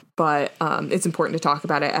 but it's important to talk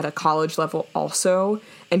about it at a college level also.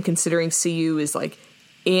 And considering CU is like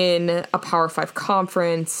in a Power 5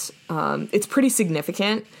 conference, it's pretty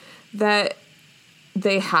significant that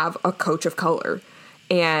they have a coach of color.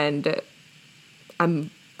 And I'm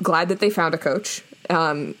glad that they found a coach.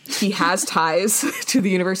 He has ties to the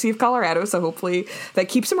University of Colorado, so hopefully that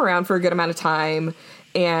keeps him around for a good amount of time.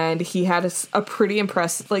 And he had a pretty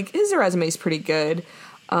impressive, like, his resume is pretty good.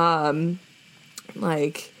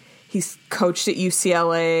 Like, he's coached at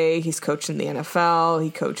UCLA, he's coached in the NFL, he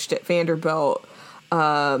coached at Vanderbilt,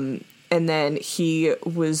 and then he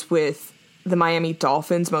was with the Miami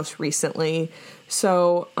Dolphins most recently.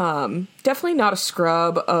 So, definitely not a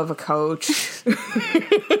scrub of a coach.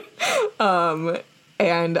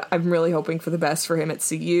 And I'm really hoping for the best for him at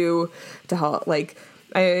CU to help, like,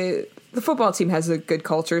 the football team has a good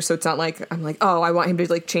culture, so it's not like I'm like, oh, I want him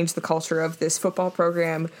to, like, change the culture of this football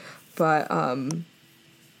program. But,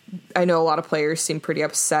 I know a lot of players seem pretty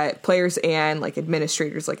upset. Players and, like,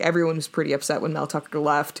 administrators, like, everyone was pretty upset when Mel Tucker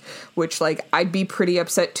left, which, like, I'd be pretty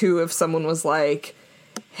upset, too, if someone was like,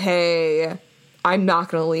 hey, I'm not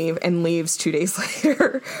going to leave, and leaves 2 days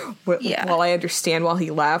later. While I understand why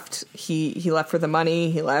he left, he left for the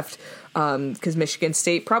money. He left because Michigan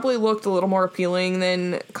State probably looked a little more appealing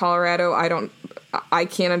than Colorado. I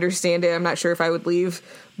can't understand it. I'm not sure if I would leave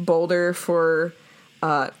Boulder for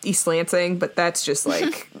East Lansing, but that's just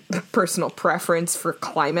like personal preference for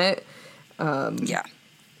climate. If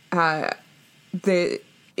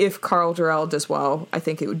Karl Dorrell does well, I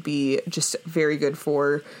think it would be just very good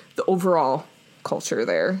for the overall culture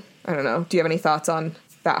there. I don't know. Do you have any thoughts on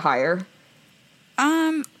that hire?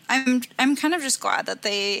 I'm kind of just glad that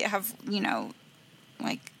they have,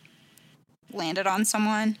 like, landed on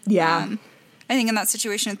someone. Yeah. I think in that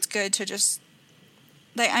situation it's good to just,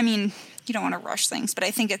 like, I mean, you don't want to rush things, but I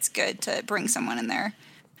think it's good to bring someone in there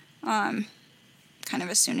kind of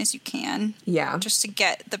as soon as you can. Yeah. Just to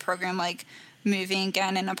get the program, like, moving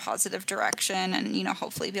again in a positive direction and,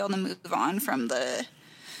 hopefully be able to move on from the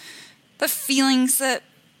feelings that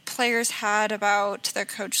players had about their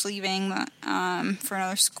coach leaving for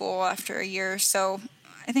another school after a year. So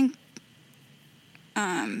I think,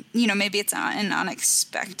 maybe it's not an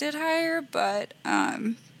unexpected hire, but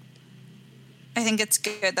I think it's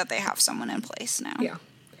good that they have someone in place now. Yeah,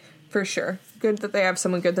 for sure. Good that they have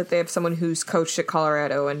someone. Good that they have someone who's coached at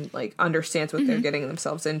Colorado and like understands what they're getting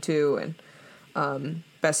themselves into. And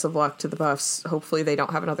best of luck to the Buffs. Hopefully they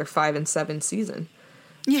don't have another 5-7 season.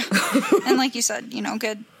 Yeah, and like you said,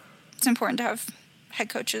 good. It's important to have head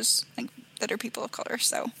coaches like that are people of color.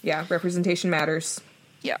 So yeah, representation matters.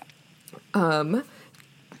 Yeah.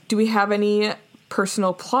 Do we have any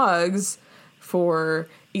personal plugs for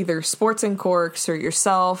either Sports and Corks or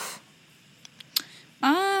yourself?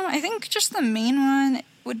 I think just the main one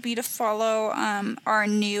would be to follow our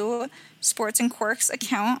new Sports and Corks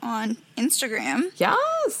account on Instagram.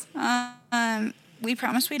 Yes. We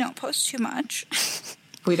promise we don't post too much.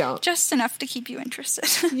 We don't. Just enough to keep you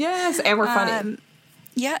interested. Yes, and we're funny.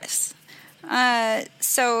 Yes.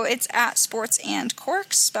 So it's at Sports and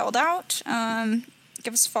Corks, spelled out.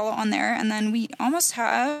 Give us a follow on there. And then we almost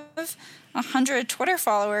have 100 Twitter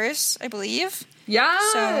followers, I believe.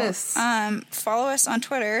 Yes. So follow us on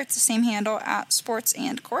Twitter. It's the same handle, at Sports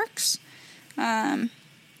and Corks.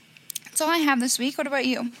 That's all I have this week. What about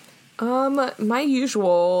you? My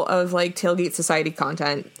usual of like Tailgate Society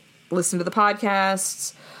content. Listen to the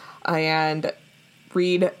podcasts and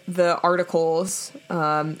read the articles.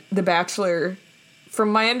 The Bachelor,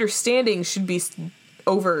 from my understanding, should be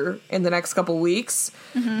over in the next couple weeks.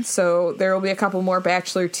 Mm-hmm. So there will be a couple more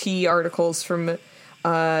Bachelor Tea articles from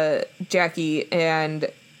Jackie, and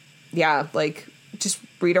yeah, like just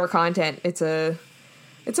read our content. It's a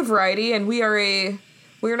variety, and we're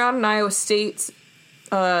not an Iowa State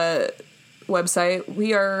website.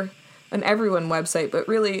 We are an everyone website, but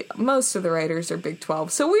really most of the writers are Big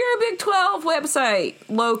 12. So we're a Big 12 website,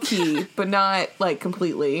 low key, but not like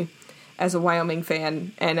completely. As a Wyoming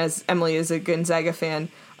fan, and as Emily is a Gonzaga fan,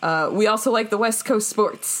 we also like the West Coast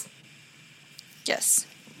sports. Yes.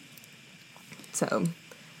 So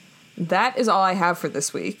that is all I have for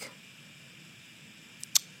this week.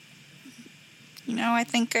 I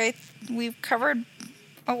think we've covered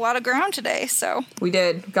a lot of ground today. So we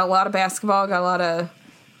did. Got a lot of basketball. Got a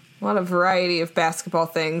lot of variety of basketball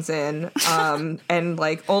things, and and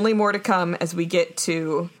like only more to come as we get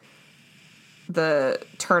to the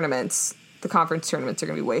tournaments. The conference tournaments are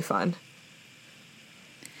going to be way fun.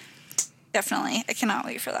 Definitely. I cannot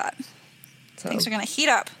wait for that. So. Things are going to heat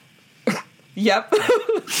up. Yep.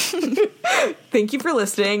 Thank you for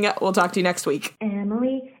listening. We'll talk to you next week.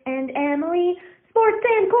 Emily and Emily, Sports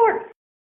and Corks.